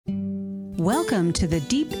Welcome to the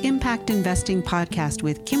Deep Impact Investing Podcast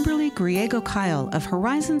with Kimberly Griego-Kyle of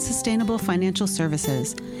Horizon Sustainable Financial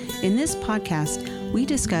Services. In this podcast, we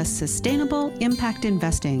discuss sustainable impact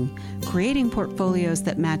investing, creating portfolios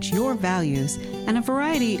that match your values, and a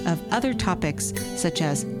variety of other topics such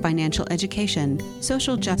as financial education,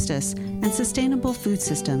 social justice, and sustainable food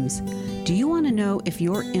systems. Do you want to know if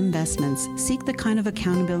your investments seek the kind of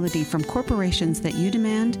accountability from corporations that you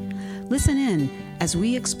demand? Listen in as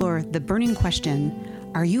we explore the burning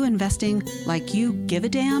question, are you investing like you give a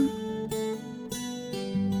damn?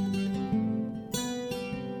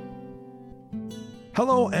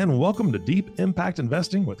 Hello and welcome to Deep Impact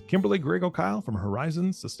Investing with Kimberly Griego-Kyle from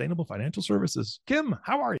Horizon Sustainable Financial Services. Kim,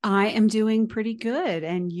 how are you? I am doing pretty good.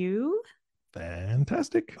 And you?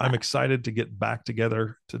 Fantastic. I'm excited to get back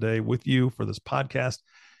together today with you for this podcast.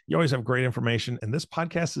 You always have great information, and this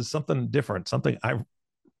podcast is something different, something I've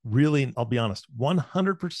really, I'll be honest,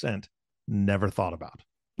 100% never thought about.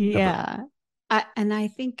 Yeah. I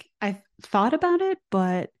think I've thought about it,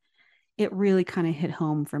 but it really kind of hit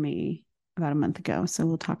home for me about a month ago. So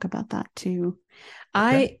we'll talk about that too.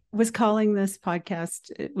 Okay. I was calling this podcast,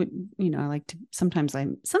 I like to, sometimes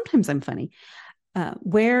I'm funny.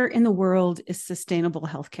 Where in the world is sustainable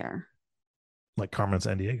healthcare? Like Carmen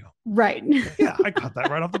Sandiego. Right. Yeah, I caught that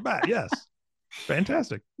right off the bat. Yes.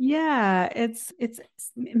 Fantastic. Yeah, it's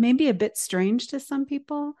maybe a bit strange to some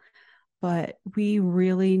people, but we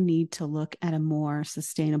really need to look at a more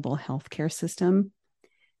sustainable healthcare system.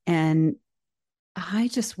 And I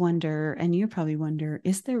just wonder, and you probably wonder,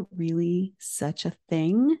 is there really such a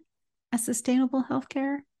thing as sustainable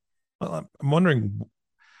healthcare? Well, I'm wondering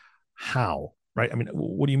how, right? I mean,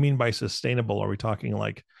 what do you mean by sustainable? Are we talking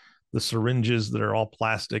like the syringes that are all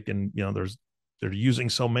plastic and, they're using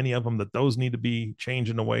so many of them that those need to be changed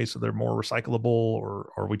in a way so they're more recyclable,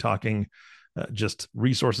 or are we talking just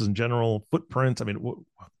resources in general, footprints? I mean,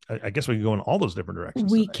 I guess we can go in all those different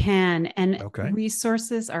directions. We can, and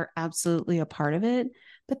resources are absolutely a part of it.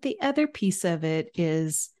 But the other piece of it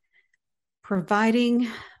is providing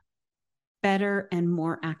better and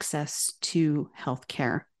more access to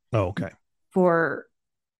healthcare. Oh, okay. For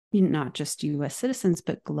not just U.S. citizens,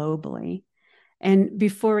 but globally. And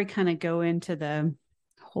before we kind of go into the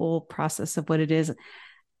whole process of what it is,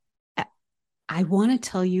 I want to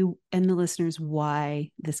tell you and the listeners why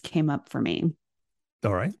this came up for me.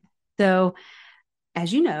 All right. So,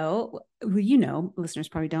 as you know, listeners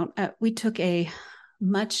probably don't, we took a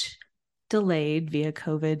much delayed via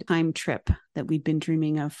COVID time trip that we'd been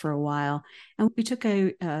dreaming of for a while. And we took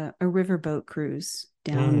a riverboat cruise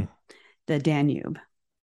down the Danube.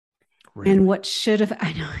 Really? And what should have,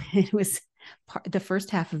 I know it was, the first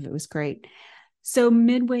half of it was great. So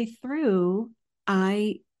midway through,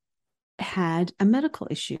 I had a medical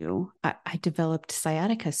issue. I developed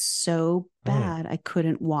sciatica so bad I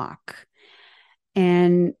couldn't walk.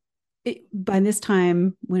 And by this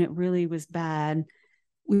time, when it really was bad,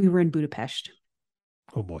 we were in Budapest.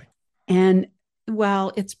 Oh boy. And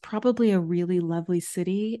while it's probably a really lovely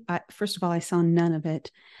city, first of all, I saw none of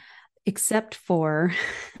it except for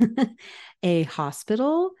a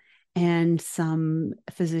hospital and some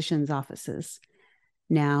physicians' offices.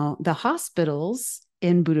 Now, the hospitals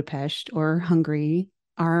in Budapest or Hungary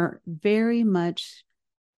are very much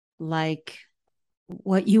like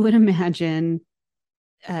what you would imagine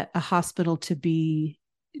a hospital to be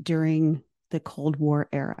during the Cold War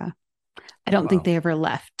era. I don't think they ever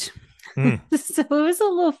left. So it was a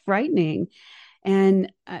little frightening. And,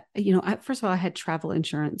 first of all, I had travel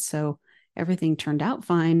insurance, so everything turned out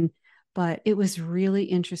fine. But it was really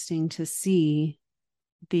interesting to see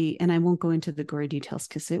and I won't go into the gory details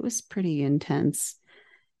because it was pretty intense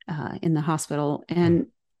in the hospital. And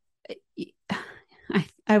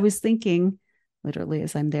I was thinking, literally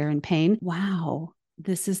as I'm there in pain, wow,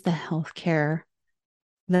 this is the healthcare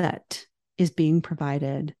that is being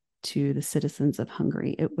provided to the citizens of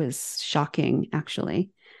Hungary. It was shocking, actually.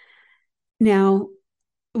 Now,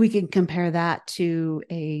 we can compare that to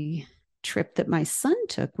a trip that my son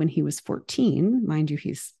took when he was 14. Mind you,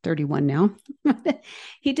 he's 31 now.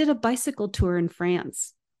 He did a bicycle tour in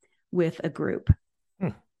France with a group.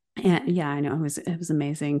 And yeah, I know it was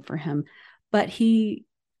amazing for him. But he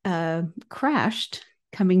crashed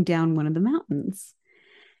coming down one of the mountains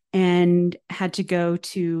and had to go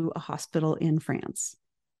to a hospital in France.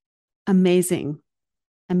 Amazing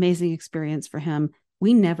experience for him.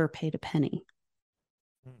 We never paid a penny,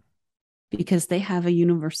 because they have a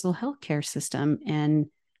universal healthcare system. And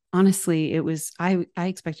honestly, it was, I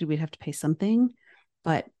expected we'd have to pay something,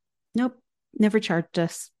 but nope, never charged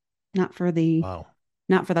us. Not for the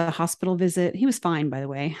hospital visit. He was fine, by the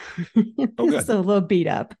way. Oh, good. So a little beat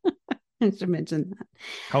up. I should mention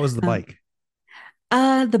How was the that. bike?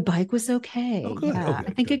 The bike was Oh, okay. good. Oh, Yeah. I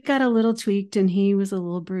good, think good. it got a little tweaked and he was a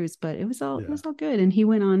little bruised, but it Yeah. was all good. And he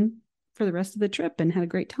went on for the rest of the trip and had a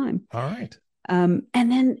great time. All right. And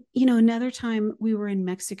then, you know, another time we were in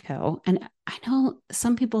Mexico, and I know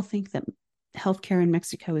some people think that healthcare in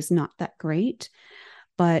Mexico is not that great,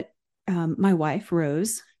 but my wife,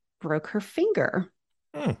 Rose, broke her finger.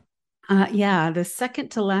 Hmm. Yeah, the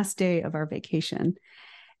second to last day of our vacation.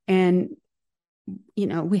 And, you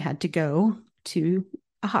know, we had to go to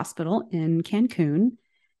a hospital in Cancun,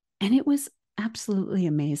 and it was absolutely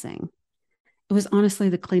amazing. It was honestly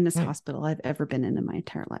the cleanest Hmm. hospital I've ever been in my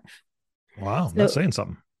entire life. Wow, that's So saying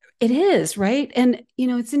something. it is, right? And, you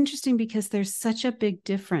know, it's interesting because there's such a big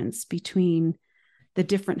difference between the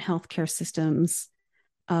different healthcare systems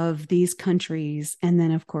of these countries. And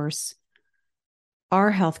then, of course,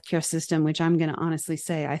 our healthcare system, which I'm going to honestly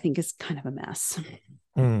say, I think is kind of a mess.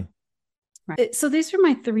 Hmm. Right. So these are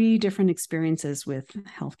my three different experiences with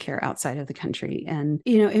healthcare outside of the country. And,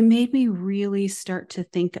 you know, it made me really start to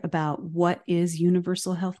think about what is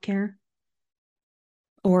universal healthcare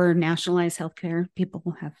or nationalized healthcare.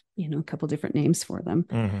 People have, you know, a couple different names for them.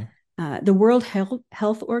 Hmm. The World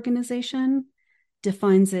Health Organization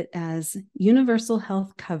defines it as universal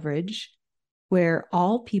health coverage where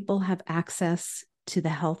all people have access to the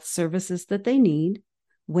health services that they need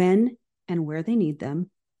when and where they need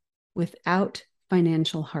them without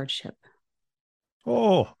financial hardship.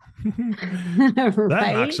 Oh,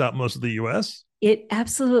 that knocks Right? out most of the U.S. It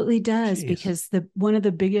absolutely does Jeez. because the one of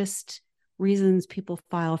the biggest reasons people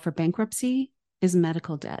file for bankruptcy is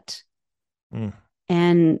medical debt. Mm.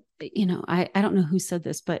 And you know, I don't know who said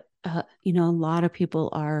this, but you know, a lot of people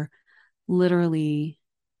are literally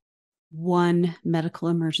one medical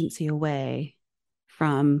emergency away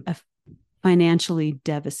from a financially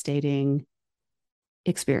devastating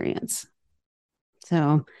experience.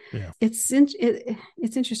 So Yeah. it's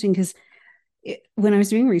interesting because when I was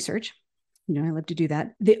doing research, you know, I love to do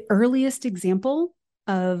that. The earliest example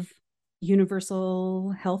of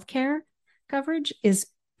universal health care coverage is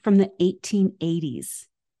from the 1880s.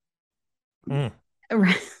 Mm.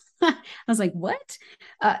 I was like, what?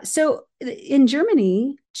 So in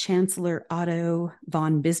Germany, Chancellor Otto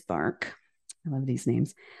von Bismarck, I love these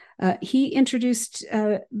names, he introduced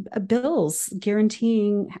bills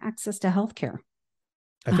guaranteeing access to healthcare.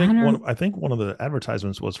 I think 100 one of the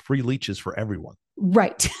advertisements was free leeches for everyone.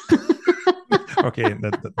 right. Okay,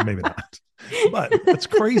 maybe not, but that's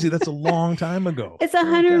crazy. That's a long time ago. It's Holy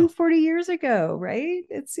cow! 140 years ago, right?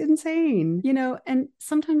 It's insane. You know, and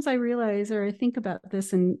sometimes I realize or I think about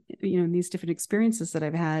this and, you know, these different experiences that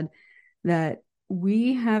I've had that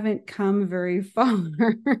we haven't come very far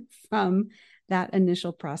from that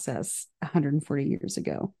initial process 140 years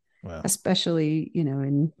ago, Wow. especially, you know,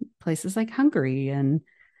 in places like Hungary and,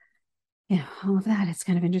 you know, all of that. It's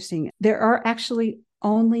kind of interesting. There are actually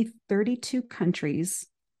only 32 countries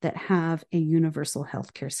that have a universal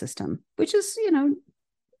healthcare system, which is, you know,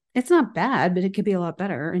 it's not bad, but it could be a lot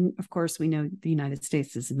better. And of course, we know the United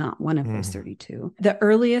States is not one of those Mm. 32. The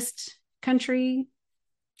earliest country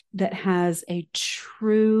that has a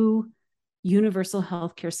true universal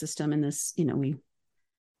healthcare system in this, you know, we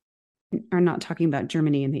are not talking about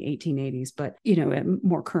Germany in the 1880s, but, you know, a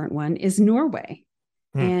more current one is Norway.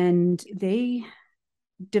 Mm. And they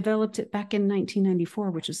developed it back in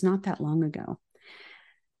 1994, which is not that long ago.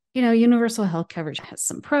 You know, universal health coverage has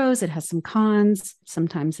some pros, it has some cons.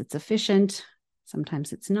 Sometimes it's efficient,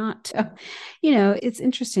 sometimes it's not. So, you know, it's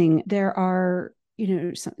interesting. There are, you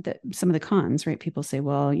know, some of the cons, right? People say,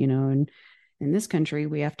 well, you know, in this country,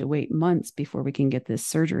 we have to wait months before we can get this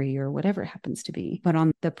surgery or whatever it happens to be. But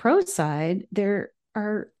on the pro side, there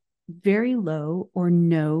are very low or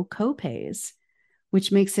no copays,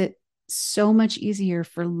 which makes it so much easier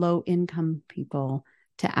for low income people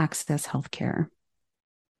to access healthcare.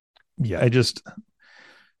 Yeah, I just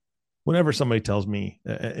whenever somebody tells me,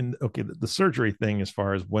 and okay, the surgery thing as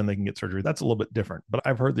far as when they can get surgery, that's a little bit different. But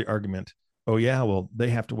I've heard the argument, oh yeah, well they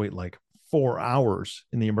have to wait like 4 hours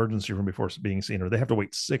in the emergency room before being seen, or they have to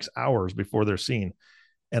wait 6 hours before they're seen.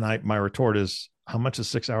 And my retort is, how much is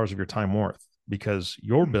 6 hours of your time worth? Because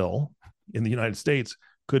your bill in the United States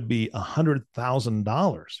could be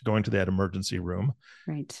 $100,000 going to that emergency room.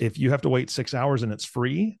 Right. If you have to wait 6 hours and it's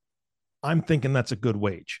free, I'm thinking that's a good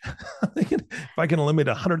wage. If I can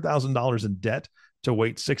eliminate $100,000 in debt to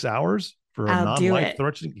wait 6 hours for a I'll do non-life it.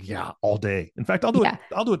 threatening, yeah, all day. In fact, I'll do it. Yeah.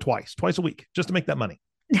 I'll do it twice a week, just to make that money.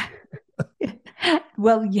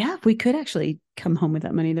 Well, yeah, we could actually come home with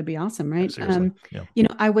that money. That'd be awesome, Yeah, right? seriously, yeah. You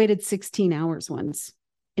know, I waited 16 hours once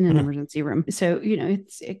in an Mhm. emergency room. So, you know,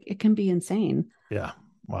 it can be insane. Yeah,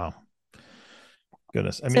 wow.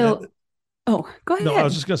 Goodness. I mean, So, oh, go no, I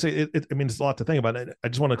was ahead. just going to say, I mean, it's a lot to think about. I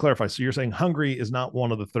just want to clarify. So you're saying Hungary is not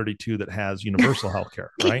one of the 32 that has universal healthcare,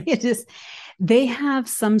 right? It is, they have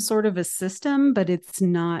some sort of a system, but it's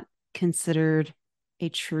not considered a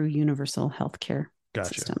true universal healthcare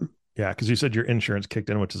Gotcha. system. Yeah, because you said your insurance kicked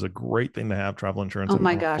in, which is a great thing to have, travel insurance. Oh I'm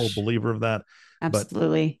my a full gosh, believer of that. But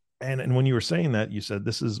absolutely. and when you were saying that, you said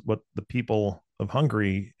this is what the people of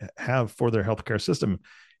Hungary have for their healthcare system.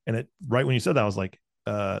 And it right when you said that, I was like,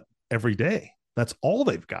 every day. That's all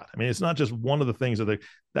they've got. I mean, it's not just one of the things that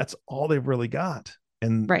that's all they've really got.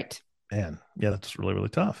 And Right. man, yeah, that's really, really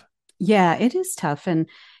tough. Yeah, it is tough. And,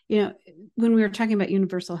 when we were talking about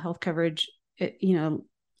universal health coverage,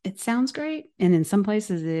 it sounds great. And in some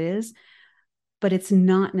places it is, but it's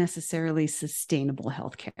not necessarily sustainable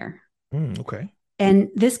health care. Okay. And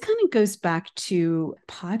this kind of goes back to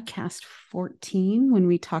podcast 14 when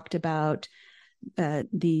we talked about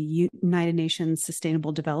the United Nations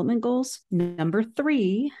Sustainable Development Goals. Number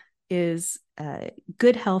 3 is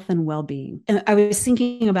good health and well-being. And I was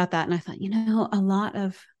thinking about that and I thought, a lot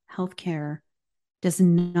of healthcare does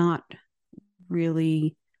not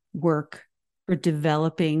really work for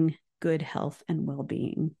developing good health and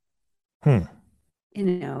well-being. Hmm.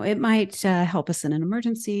 It might help us in an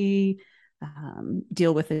emergency,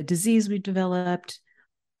 deal with a disease we've developed,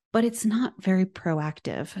 but it's not very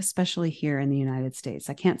proactive, especially here in the United States.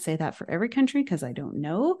 I can't say that for every country because I don't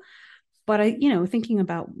know, but thinking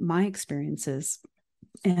about my experiences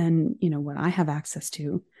and, what I have access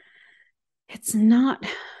to, it's not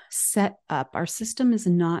set up. Our system is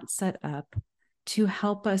not set up to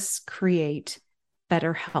help us create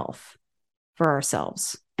better health for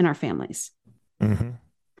ourselves and our families. Mm-hmm.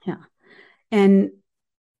 Yeah. And,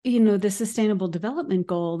 the sustainable development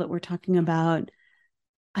goal that we're talking about,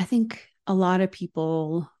 I think a lot of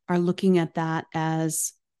people are looking at that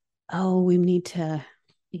as, oh, we need to,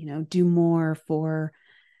 do more for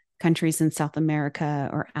countries in South America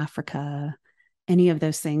or Africa, any of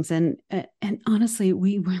those things. And honestly,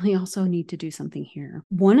 we really also need to do something here.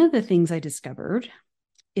 One of the things I discovered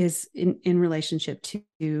is in relationship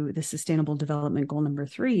to the sustainable development goal number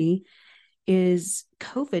 3 is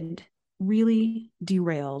COVID really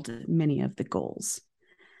derailed many of the goals.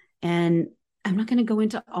 And I'm not going to go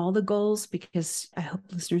into all the goals because I hope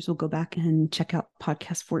listeners will go back and check out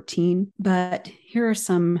podcast 14. But here are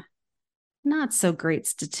some not so great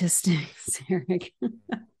statistics, Eric.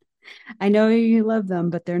 I know you love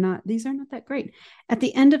them, but these are not that great. At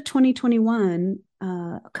the end of 2021,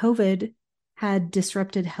 COVID had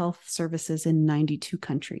disrupted health services in 92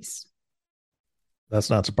 countries.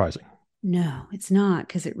 That's not surprising. No, it's not,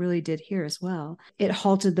 because it really did here as well. It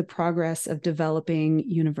halted the progress of developing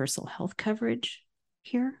universal health coverage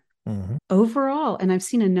here. Mm-hmm. Overall, and I've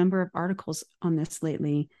seen a number of articles on this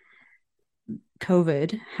lately,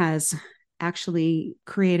 COVID has actually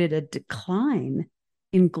created a decline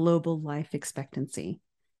in global life expectancy.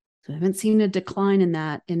 So I haven't seen a decline in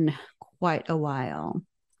that in quite a while.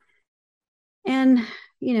 And,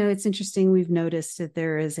 it's interesting. We've noticed that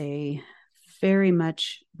there is a very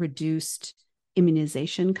much reduced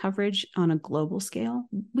immunization coverage on a global scale.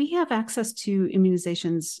 We have access to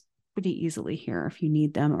immunizations pretty easily here if you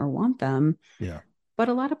need them or want them. Yeah. But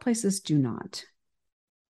a lot of places do not.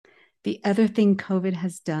 The other thing COVID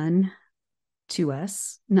has done to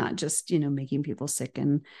us, not just, making people sick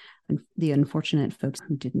and the unfortunate folks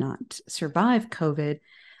who did not survive COVID,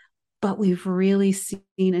 but we've really seen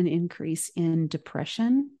an increase in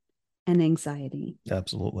depression and anxiety.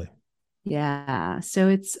 Absolutely. Yeah. So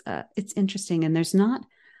it's interesting. And there's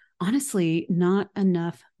honestly, not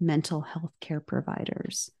enough mental health care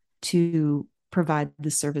providers to provide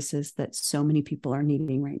the services that so many people are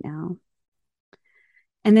needing right now.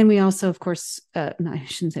 And then we also, of course, no, I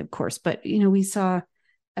shouldn't say of course, but, we saw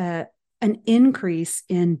an increase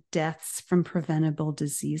in deaths from preventable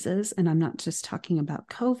diseases. And I'm not just talking about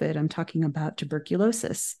COVID, I'm talking about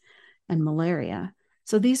tuberculosis and malaria.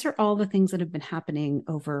 So these are all the things that have been happening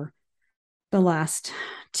over the last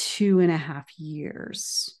 2.5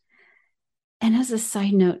 years. And as a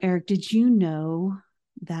side note, Eric, did you know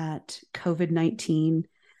that COVID-19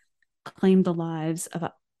 claimed the lives of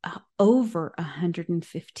over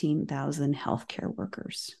 115,000 healthcare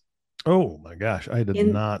workers? Oh my gosh, I did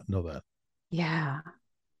not know that. Yeah.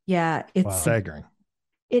 Yeah. Wow. Staggering.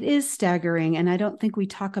 It is staggering. And I don't think we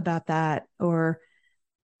talk about that or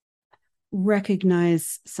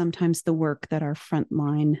recognize sometimes the work that our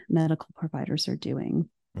frontline medical providers are doing.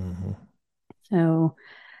 Mm-hmm. So,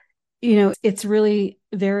 it's really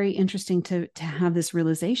very interesting to have this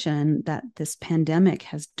realization that this pandemic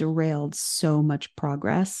has derailed so much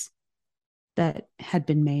progress that had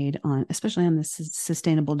been made on, especially on the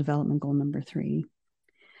Sustainable Development Goal number 3.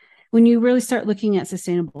 When you really start looking at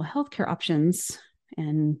sustainable healthcare options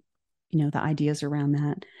and the ideas around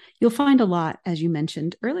that, you'll find a lot, as you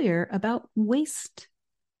mentioned earlier, about waste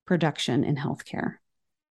production in healthcare.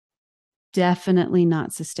 Definitely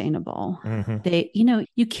not sustainable.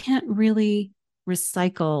 You can't really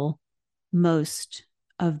recycle most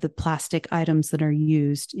of the plastic items that are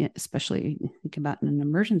used, especially think about in an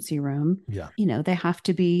emergency room. Yeah. They have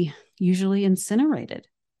to be usually incinerated.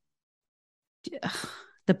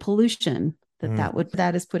 The pollution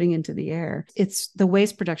that is putting into the air. It's the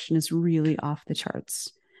waste production is really off the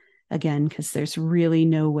charts. Again, because there's really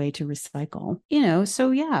no way to recycle.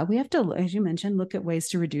 So yeah, we have to, as you mentioned, look at ways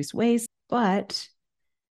to reduce waste. But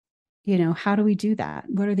how do we do that?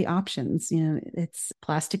 What are the options? It's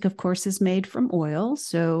plastic, of course, is made from oil.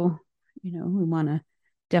 So, we want to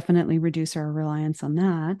definitely reduce our reliance on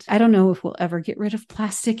that. I don't know if we'll ever get rid of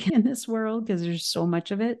plastic in this world because there's so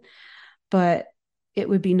much of it, but it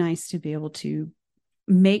would be nice to be able to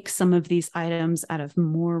make some of these items out of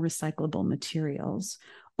more recyclable materials,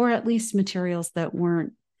 or at least materials that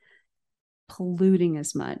weren't polluting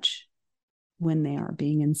as much when they are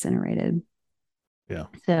being incinerated. Yeah.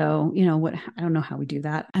 So, I don't know how we do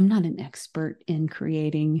that. I'm not an expert in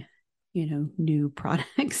creating, new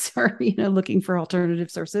products or, looking for alternative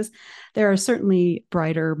sources. There are certainly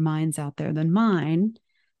brighter minds out there than mine.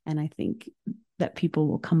 And I think that people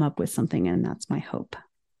will come up with something, and that's my hope.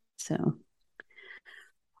 So,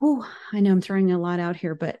 I know I'm throwing a lot out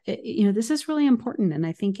here, but this is really important. And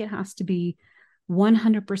I think it has to be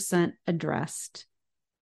 100% addressed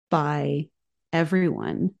by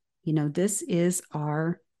everyone. This is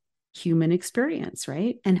our human experience,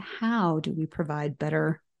 right? And how do we provide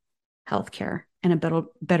better healthcare and a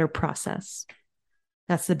better process?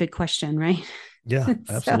 That's the big question, right? Yeah,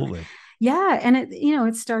 absolutely. Yeah. And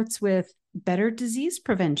it starts with better disease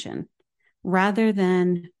prevention. Rather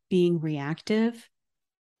than being reactive,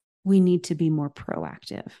 we need to be more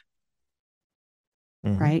proactive.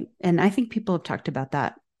 Right. And I think people have talked about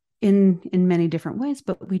that in many different ways,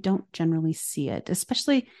 but we don't generally see it,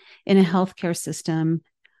 especially in a healthcare system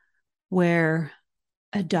where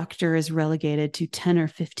a doctor is relegated to 10 or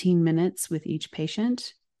 15 minutes with each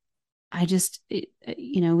patient.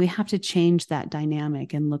 We have to change that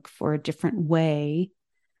dynamic and look for a different way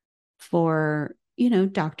for,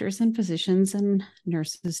 doctors and physicians and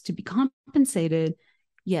nurses to be compensated,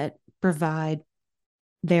 yet provide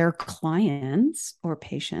their clients or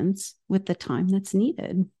patients with the time that's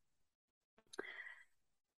needed.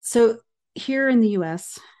 So here in the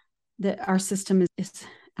US, our system is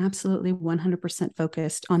absolutely 100%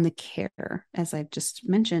 focused on the care, as I've just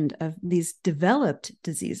mentioned, of these developed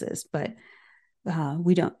diseases. But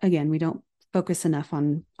we don't focus enough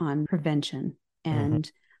on prevention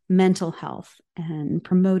and mental health and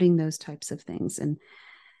promoting those types of things. And,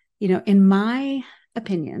 in my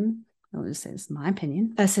opinion, I'll just say this is my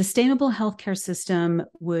opinion, a sustainable healthcare system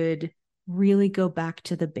would really go back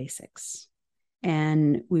to the basics.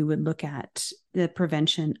 And we would look at the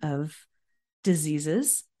prevention of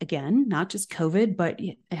diseases, again, not just COVID, but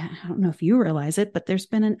I don't know if you realize it, but there's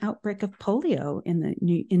been an outbreak of polio in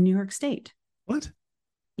New York State. What?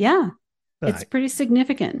 Yeah, it's pretty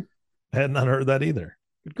significant. I had not heard that either.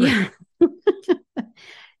 Yeah.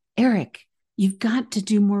 Eric, you've got to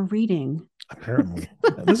do more reading. Apparently.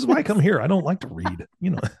 This is why I come here. I don't like to read.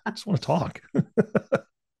 I just want to talk.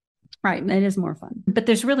 Right. It is more fun. But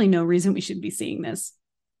there's really no reason we should be seeing this.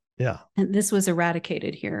 Yeah. And this was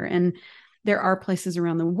eradicated here. And there are places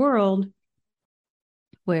around the world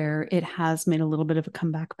where it has made a little bit of a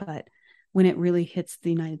comeback. But when it really hits the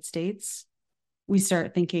United States, we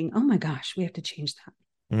start thinking, oh my gosh, we have to change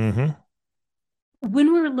that.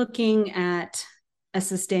 When we're looking at a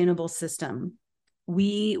sustainable system,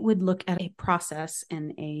 we would look at a process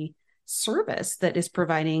and a service that is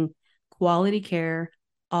providing quality care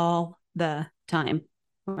all the time,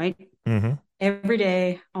 right? Every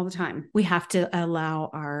day, all the time. We have to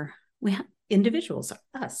allow individuals,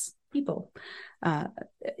 us, people,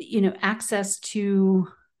 access to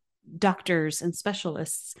doctors and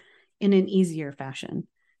specialists in an easier fashion.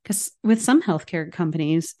 Because with some healthcare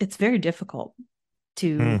companies, it's very difficult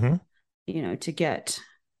to, to get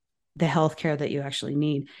the healthcare that you actually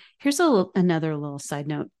need. Here's another little side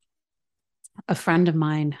note. A friend of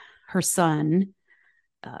mine, her son,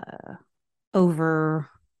 I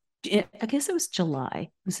guess it was July.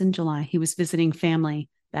 It was in July. He was visiting family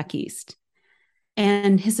back east,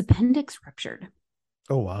 and his appendix ruptured.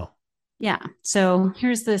 Oh, wow. Yeah. So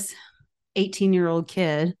here's this 18-year-old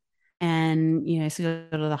kid And, you know, I used to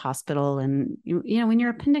go to the hospital, and, you know, when your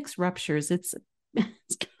appendix ruptures, it's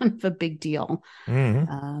kind of a big deal.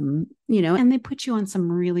 Mm-hmm. You know, and they put you on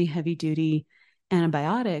some really heavy duty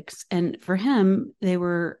antibiotics. And for him, they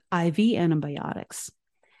were IV antibiotics.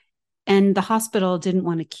 And the hospital didn't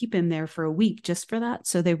want to keep him there for a week just for that.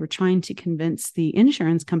 So they were trying to convince the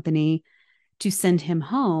insurance company to send him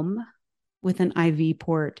home with an IV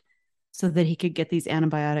port so that he could get these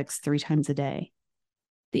antibiotics 3 times a day.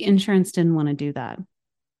 The insurance didn't want to do that.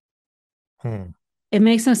 Hmm. It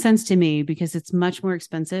makes no sense to me because it's much more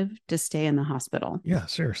expensive to stay in the hospital. Yeah,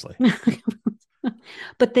 seriously.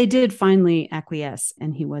 But they did finally acquiesce,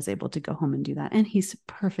 and he was able to go home and do that. And he's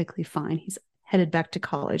perfectly fine. He's headed back to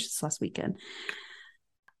college this last weekend.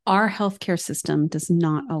 Our healthcare system does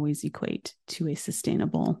not always equate to a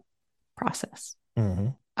sustainable process. Mm-hmm.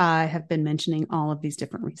 I have been mentioning all of these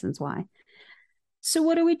different reasons why. So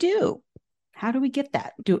what do we do? How do we get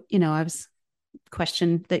that? I was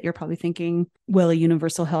question that you're probably thinking, will a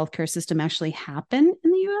universal healthcare system actually happen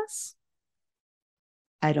in the US?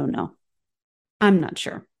 I don't know. I'm not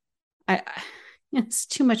sure. It's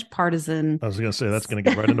too much partisan. I was going to say that's going to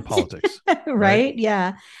get right into politics. Right?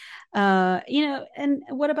 Yeah. And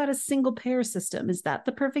what about a single payer system? Is that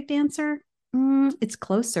the perfect answer? It's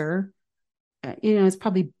closer. It's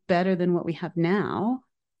probably better than what we have now.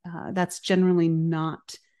 That's generally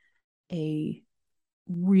not a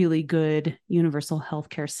really good universal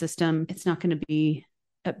healthcare system. It's not going to be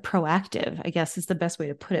proactive, I guess is the best way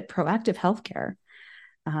to put it. Proactive healthcare.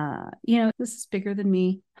 This is bigger than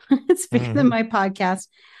me. It's bigger than my podcast.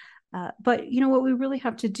 But what we really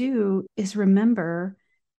have to do is remember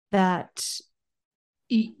that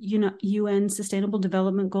UN Sustainable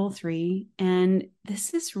Development Goal 3, and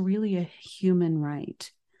this is really a human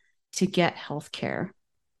right to get healthcare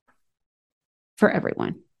for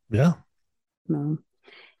everyone. Yeah. And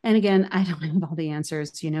again, I don't have all the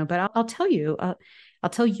answers, but I'll tell you, I'll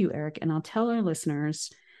tell you, Eric, and I'll tell our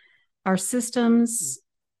listeners, our systems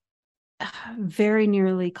very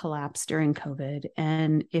nearly collapsed during COVID.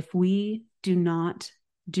 And if we do not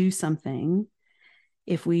do something,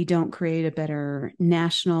 if we don't create a better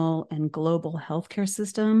national and global healthcare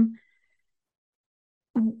system,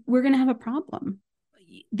 we're going to have a problem.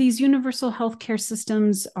 These universal healthcare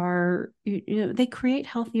systems they create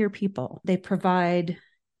healthier people. They provide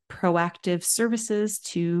proactive services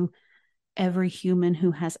to every human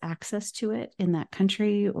who has access to it in that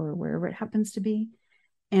country or wherever it happens to be.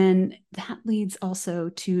 And that leads also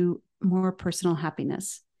to more personal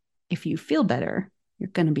happiness. If you feel better, you're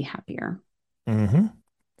going to be happier. Mm-hmm.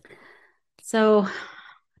 So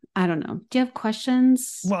I don't know. Do you have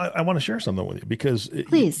questions? Well, I want to share something with you because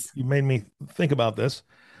please. You made me think about this.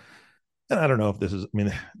 And I don't know if this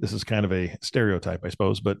is kind of a stereotype, I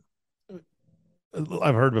suppose, but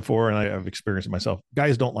I've heard before and I've experienced it myself.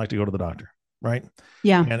 Guys don't like to go to the doctor, right?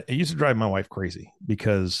 Yeah. And it used to drive my wife crazy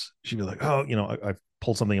because she'd be like, oh, I've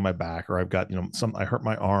pulled something in my back, or I've got, I hurt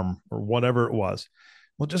my arm or whatever it was.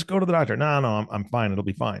 Well, just go to the doctor. No, I'm fine. It'll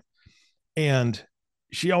be fine. And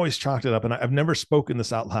she always chalked it up. And I've never spoken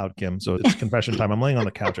this out loud, Kim. So it's confession time. I'm laying on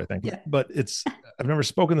the couch, I think. Yeah. But I've never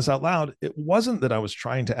spoken this out loud. It wasn't that I was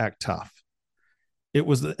trying to act tough. It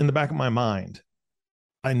was in the back of my mind.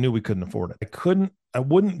 I knew we couldn't afford it. I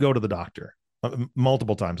wouldn't go to the doctor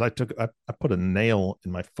multiple times. I put a nail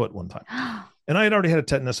in my foot one time and I had already had a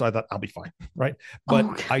tetanus. So I thought I'll be fine. Right.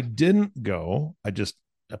 But I didn't go. I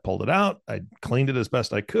pulled it out. I cleaned it as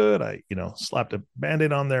best I could. I, slapped a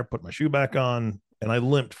Band-Aid on there, put my shoe back on, and I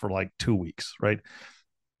limped for like 2 weeks. Right.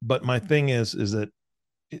 But my thing is that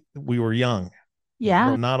we were young.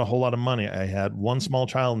 Yeah. Not a whole lot of money. I had one small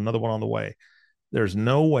child, another one on the way. There's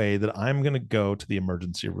no way that I'm going to go to the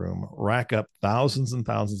emergency room, rack up thousands and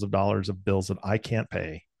thousands of dollars of bills that I can't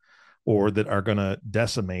pay, or that are going to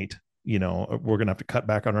decimate. We're going to have to cut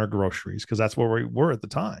back on our groceries because that's where we were at the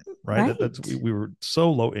time, right? We were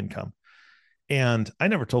so low income. And I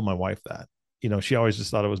never told my wife that. She always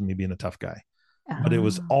just thought it was me being a tough guy. But it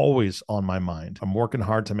was always on my mind. I'm working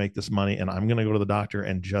hard to make this money and I'm going to go to the doctor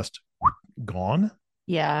and just gone.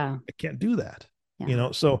 Yeah. I can't do that.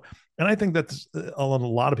 Yeah. So, and I think that's a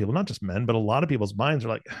lot of people, not just men, but a lot of people's minds are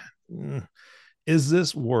like, is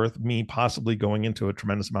this worth me possibly going into a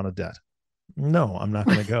tremendous amount of debt? No, I'm not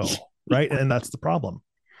going to go. Right. And that's the problem.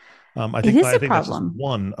 I think that's just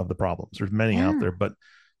one of the problems. There's many out there, but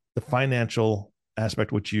the financial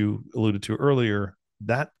aspect, which you alluded to earlier,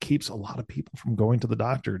 that keeps a lot of people from going to the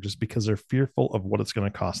doctor just because they're fearful of what it's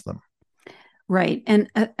going to cost them. Right. And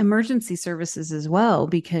emergency services as well,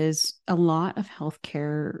 because a lot of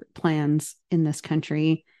healthcare plans in this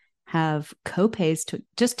country have copays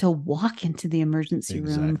to walk into the emergency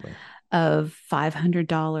room Exactly. of $500,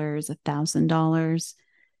 $1,000.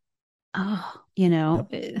 Oh,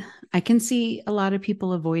 Yep. I can see a lot of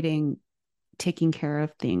people avoiding taking care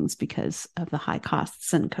of things because of the high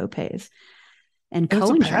costs and copays and And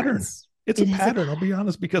it's a pattern. coinsurance. It's a It is a pattern. I'll be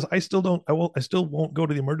honest, because I still don't, I still won't go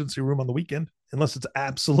to the emergency room on the weekend unless it's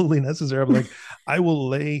absolutely necessary. I'm like, I will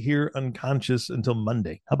lay here unconscious until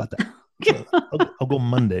Monday. How about that? I'll go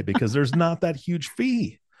Monday because there's not that huge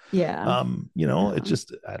fee. yeah, It's yeah.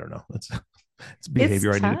 just, I don't know. It's It's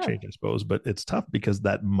behavior I need to tough. change, I suppose, but it's tough because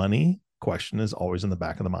that money question is always in the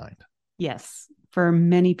back of the mind. Yes, for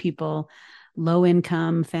many people, low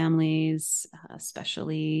income families,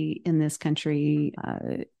 especially in this country,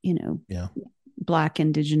 Yeah. Black,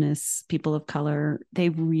 Indigenous, people of color, they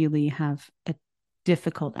really have a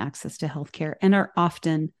difficult access to healthcare and are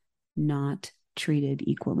often not treated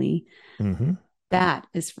equally. Mm-hmm. That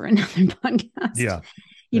is for another podcast. Yeah.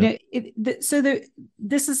 Yep. This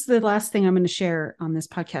is the last thing I'm going to share on this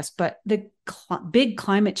podcast, but the big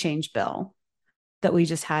climate change bill that we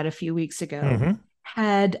just had a few weeks ago Mm-hmm.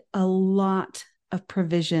 had a lot of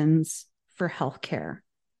provisions for healthcare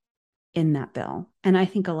in that bill. And I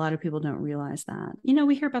think a lot of people don't realize that.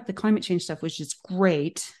 We hear about the climate change stuff, which is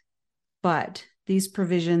great, but these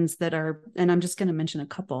provisions that are, and I'm just going to mention a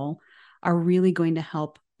couple, are really going to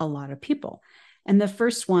help a lot of people. And the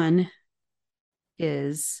first one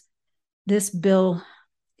is this bill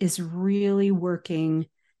is really working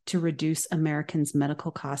to reduce Americans'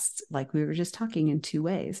 medical costs, like we were just talking, in two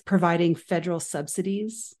ways: providing federal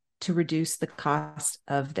subsidies to reduce the cost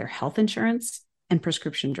of their health insurance and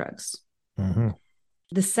prescription drugs. Mm-hmm.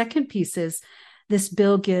 The second piece is this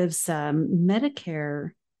bill gives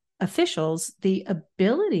Medicare officials the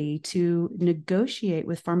ability to negotiate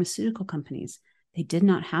with pharmaceutical companies. They did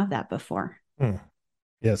not have that before. Mm.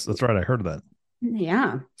 Yes, that's right. I heard of that.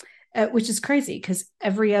 Yeah. Which is crazy because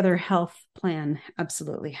every other health plan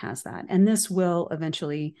absolutely has that. And this will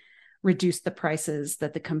eventually reduce the prices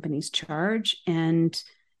that the companies charge. And,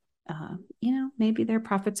 maybe their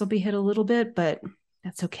profits will be hit a little bit, but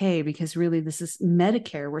that's okay because really this is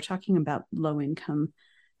Medicare. We're talking about low income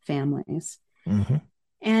families. Mm-hmm.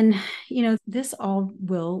 And, this all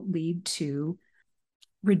will lead to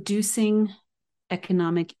reducing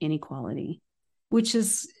economic inequality, which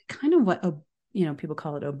is kind of what people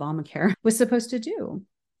call it Obamacare was supposed to do.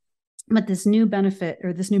 But this new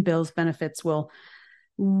bill's benefits will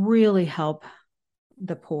really help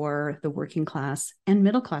the poor, the working class, and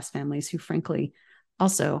middle class families who, frankly,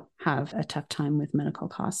 also have a tough time with medical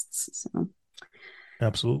costs. So,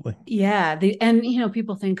 Absolutely. yeah,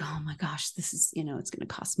 people think, oh my gosh, this is it's going to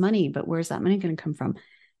cost money, but where's that money going to come from?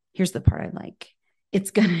 Here's the part I like. It's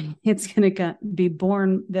gonna be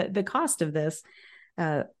born, the cost of this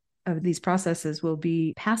of these processes will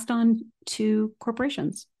be passed on to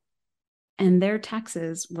corporations, and their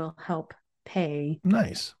taxes will help pay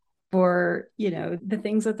Nice. for the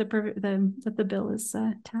things that the bill is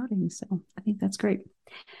touting. So I think that's great.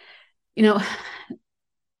 You know,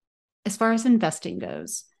 as far as investing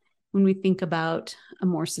goes, when we think about a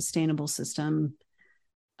more sustainable system,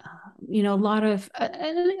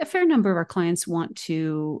 a fair number of our clients want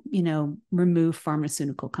to, remove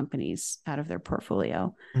pharmaceutical companies out of their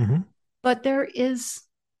portfolio. Mm-hmm. But there is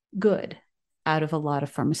good out of a lot of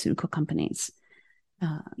pharmaceutical companies.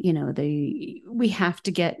 We have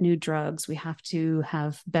to get new drugs. We have to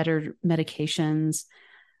have better medications.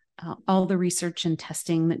 All the research and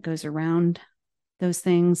testing that goes around those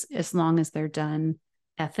things, as long as they're done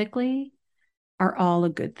ethically, are all a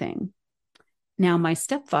good thing. Now, my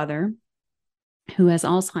stepfather, who has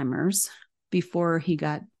Alzheimer's, before he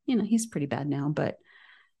got, he's pretty bad now, but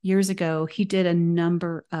years ago, he did a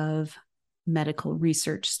number of medical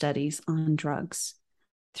research studies on drugs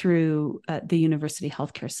through the university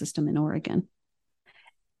healthcare system in Oregon.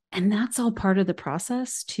 And that's all part of the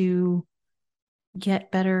process to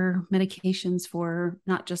get better medications for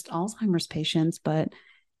not just Alzheimer's patients, but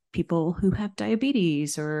people who have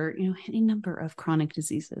diabetes or, any number of chronic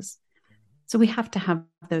diseases. So we have to have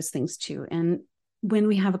those things too. And when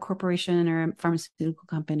we have a corporation or a pharmaceutical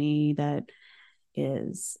company that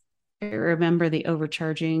is, I remember the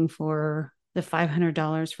overcharging for the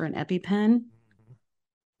 $500 for an EpiPen.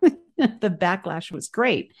 The backlash was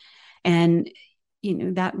great. And,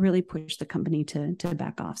 that really pushed the company to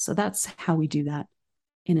back off. So that's how we do that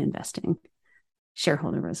in investing.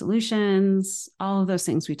 Shareholder resolutions, all of those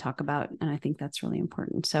things we talk about. And I think that's really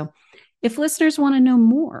important. So if listeners want to know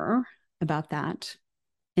more about that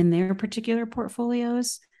in their particular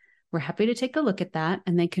portfolios, we're happy to take a look at that.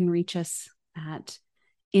 And they can reach us at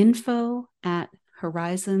info at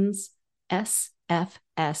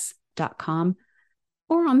horizonssfs.com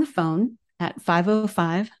or on the phone at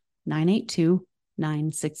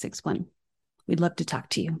 505-982-9661. We'd love to talk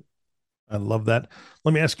to you. I love that.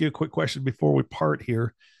 Let me ask you a quick question before we part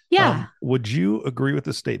here. Yeah. Would you agree with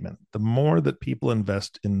the statement? The more that people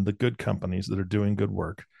invest in the good companies that are doing good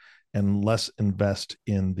work and less invest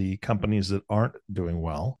in the companies that aren't doing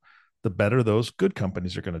well, the better those good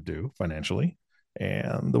companies are going to do financially,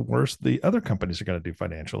 and the worse the other companies are going to do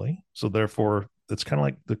financially. So therefore, it's kind of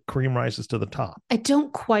like the cream rises to the top. I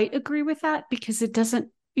don't quite agree with that, because it doesn't,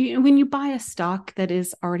 when you buy a stock that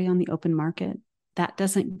is already on the open market, that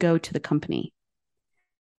doesn't go to the company.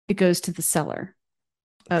 It goes to the seller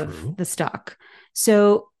of the stock.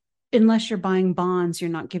 So unless you're buying bonds, you're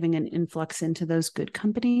not giving an influx into those good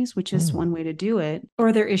companies, which is one way to do it,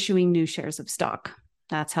 or they're issuing new shares of stock.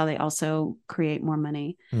 That's how they also create more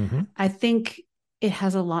money. Mm-hmm. I think it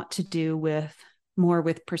has a lot to do with more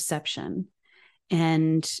with perception.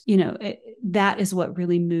 And, that is what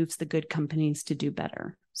really moves the good companies to do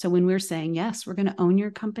better. So when we're saying, yes, we're going to own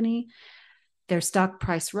your company, their stock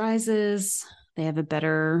price rises, they have a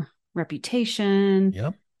better reputation,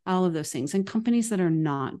 all of those things. And companies that are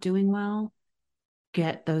not doing well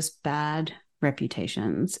get those bad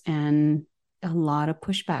reputations and a lot of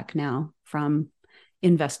pushback now from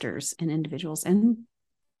investors and individuals and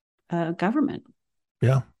government.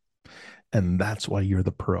 Yeah. And that's why you're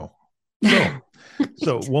the pro.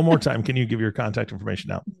 So one more time, can you give your contact information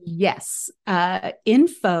out? Yes.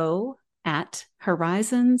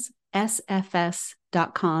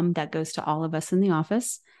 info@horizonssfs.com. That goes to all of us in the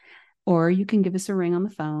office. Or you can give us a ring on the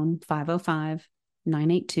phone,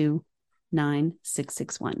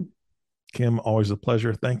 505-982-9661. Kim, always a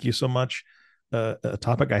pleasure. Thank you so much. A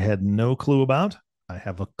topic I had no clue about. I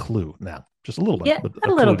have a clue now, just a little bit. Yeah, but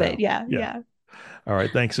a little bit. Yeah. All right.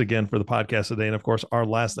 Thanks again for the podcast today. And of course, our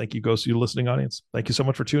last thank you goes to you, listening audience. Thank you so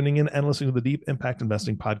much for tuning in and listening to the Deep Impact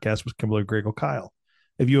Investing Podcast with Kimberly Griego Kyle.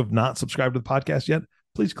 If you have not subscribed to the podcast yet,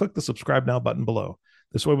 please click the subscribe now button below.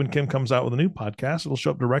 This way, when Kim comes out with a new podcast, it'll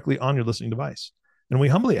show up directly on your listening device. And we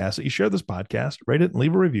humbly ask that you share this podcast, rate it, and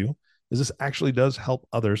leave a review, as this actually does help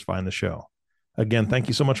others find the show. Again, thank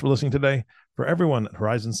you so much for listening today. For everyone at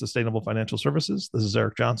Horizon Sustainable Financial Services, this is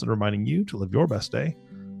Eric Johnson reminding you to live your best day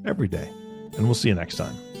every day. And we'll see you next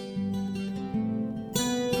time.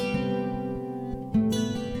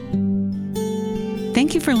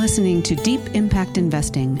 Thank you for listening to Deep Impact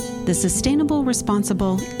Investing, the sustainable,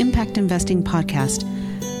 responsible impact investing podcast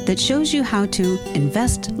that shows you how to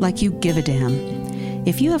invest like you give a damn.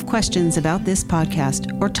 If you have questions about this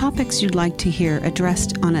podcast or topics you'd like to hear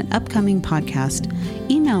addressed on an upcoming podcast,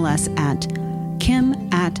 email us at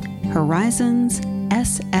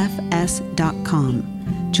kim@horizonssfs.com.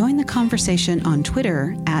 Join the conversation on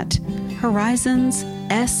Twitter at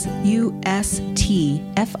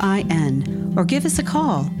HorizonsSUSTFIN, or give us a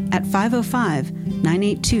call at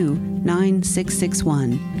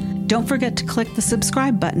 505-982-9661. Don't forget to click the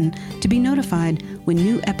subscribe button to be notified when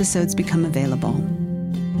new episodes become available.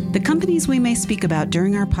 The companies we may speak about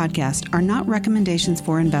during our podcast are not recommendations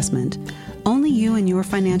for investment. Only you and your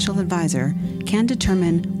financial advisor can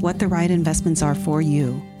determine what the right investments are for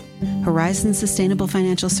you. Horizon Sustainable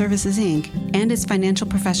Financial Services, Inc. and its financial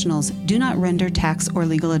professionals do not render tax or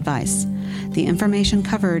legal advice. The information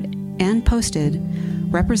covered and posted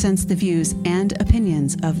represents the views and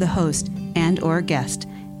opinions of the host and or guest,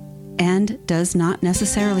 and does not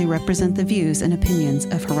necessarily represent the views and opinions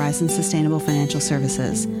of Horizon Sustainable Financial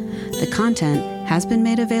Services. The content has been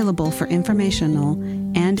made available for informational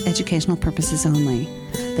and educational purposes only.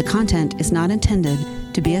 The content is not intended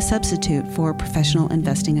to be a substitute for professional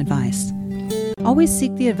investing advice. Always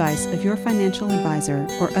seek the advice of your financial advisor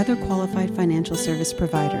or other qualified financial service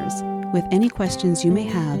providers with any questions you may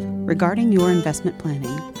have regarding your investment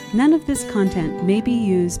planning. None of this content may be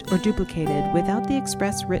used or duplicated without the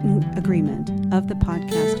express written agreement of the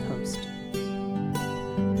podcast host.